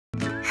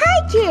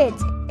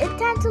kids,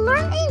 it's time to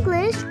learn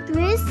English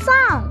through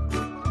songs.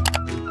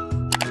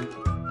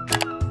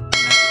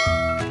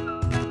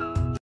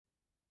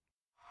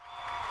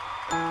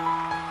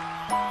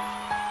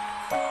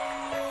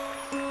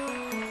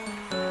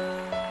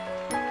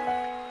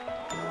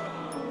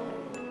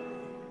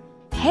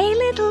 Hey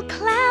little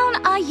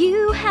clown, are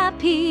you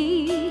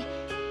happy?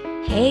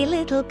 Hey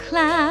little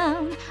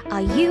clown,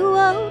 are you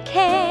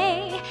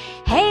okay?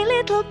 Hey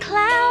little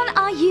clown,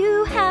 are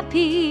you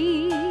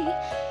happy?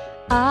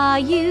 Are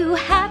you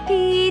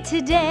happy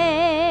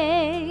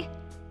today?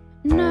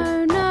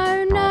 No,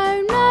 no,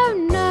 no, no,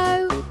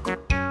 no.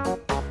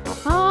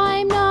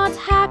 I'm not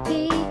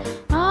happy.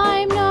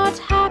 I'm not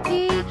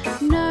happy.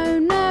 No,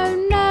 no,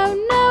 no,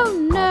 no,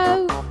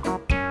 no.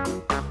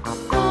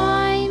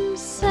 I'm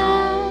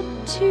sad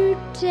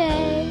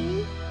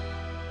today.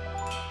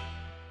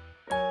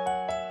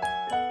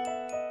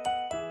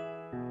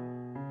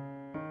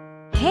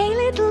 Hey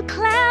little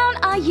clown,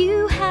 are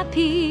you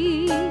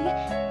happy?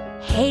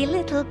 Hey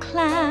little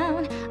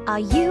clown, are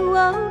you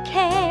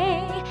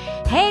okay?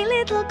 Hey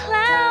little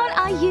clown,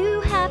 are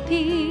you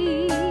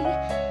happy?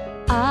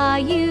 Are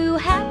you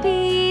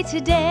happy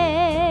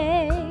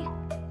today?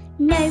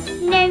 No,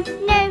 no,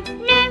 no,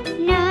 no,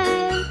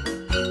 no.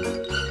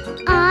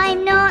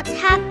 I'm not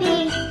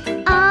happy.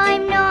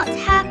 I'm not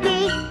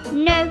happy.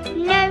 No,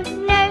 no,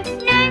 no,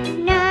 no,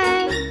 no.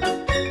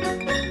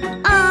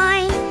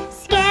 I'm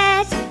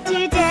scared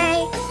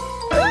today.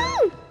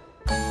 Ooh!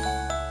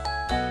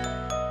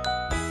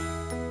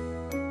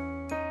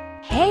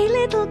 Hey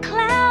little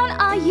clown,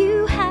 are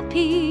you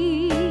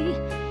happy?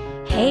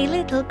 Hey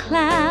little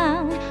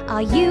clown,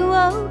 are you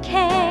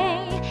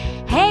okay?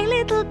 Hey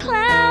little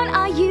clown,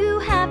 are you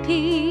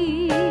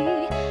happy?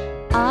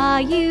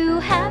 Are you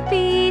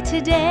happy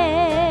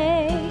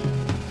today?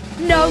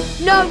 No,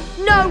 no,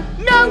 no,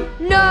 no,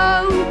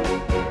 no.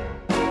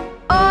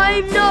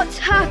 I'm not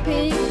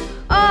happy.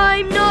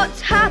 I'm not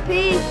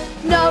happy.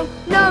 No,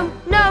 no,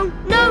 no,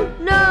 no,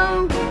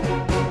 no.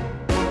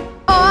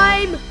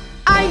 I'm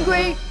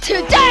angry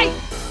today.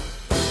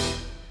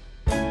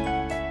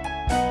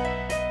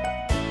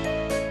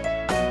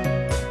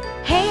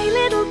 Hey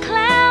little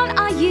clown,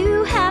 are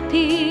you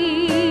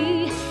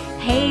happy?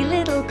 Hey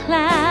little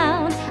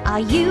clown, are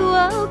you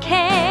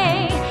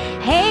okay?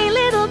 Hey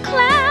little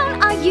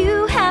clown, are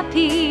you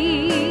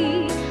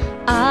happy?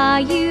 Are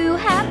you